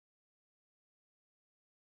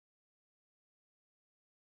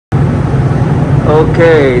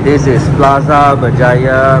Okay, this is Plaza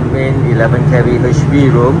Berjaya main 11 kV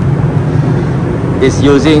HV room. It's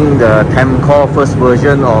using the Tamco first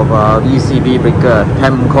version of VCB breaker,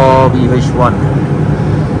 Tamco VH1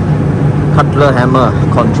 cutler hammer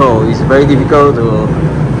control. It's very difficult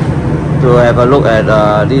to have a look at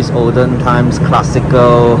this olden times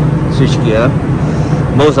classical switchgear.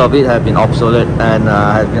 Most of it have been obsolete and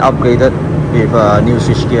have been upgraded with new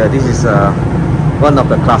switchgear. This is one of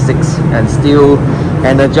the classics and still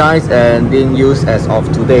energized and being used as of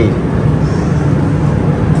today.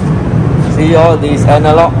 See all these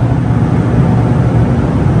analog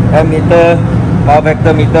ammeter, power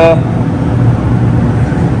vector meter,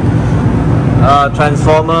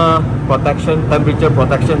 transformer protection, temperature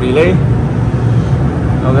protection relay.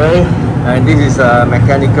 Okay, and this is a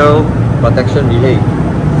mechanical protection relay.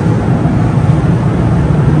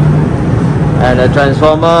 And the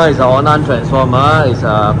transformer is an Onan transformer. It's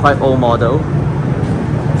a quite old model.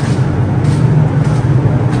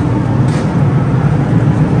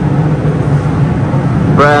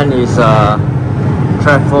 Brand is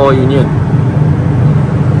Track 4 Union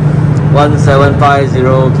 1750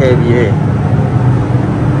 kVA.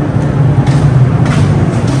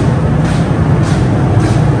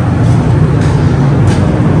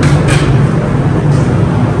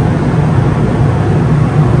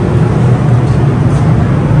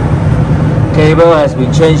 Cable has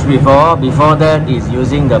been changed before. Before that is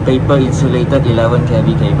using the paper insulated 11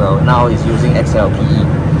 kV cable. Now it's using XLPE.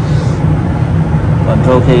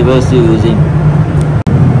 Control cable still using.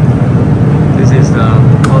 This is the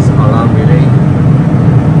cross alarm relay.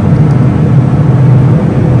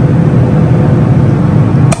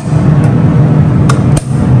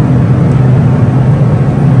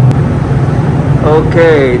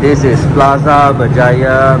 Okay, this is Plaza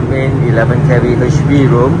Berjaya main 11 kV HV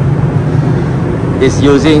room. It's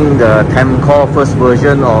using the Tamco first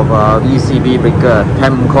version of VCB breaker,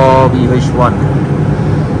 Tamco VH1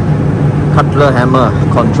 cutler hammer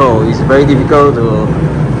control. It's very difficult to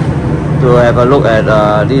have a look at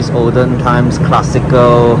this olden times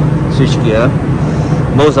classical switchgear.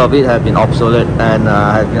 Most of it have been obsolete and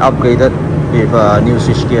have been upgraded with new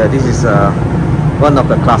switchgear. This is one of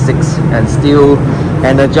the classics and still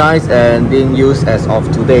energized and being used as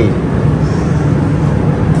of today.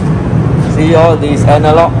 See all these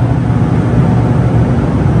analog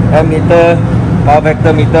ammeter, power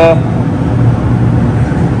vector meter,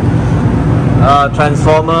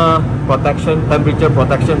 transformer protection, temperature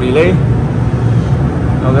protection relay.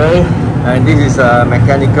 Okay, and this is a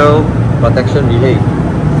mechanical protection relay.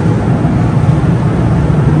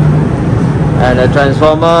 And the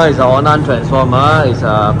transformer is an Onan transformer. It's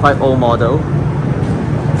a quite old model.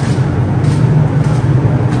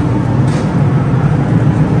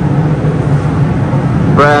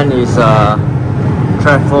 Brand is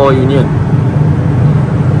Track 4 Union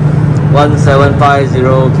 1750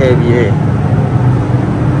 kVA.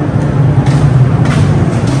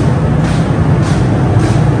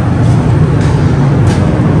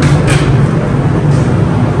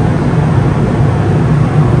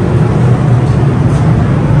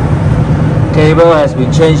 Cable has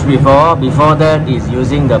been changed before. Before that is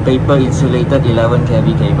using the paper insulated 11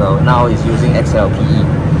 kV cable. Now it's using XLPE.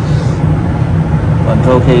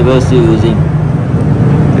 Control cable still using.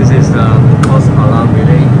 This is the cross alarm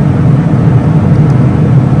relay.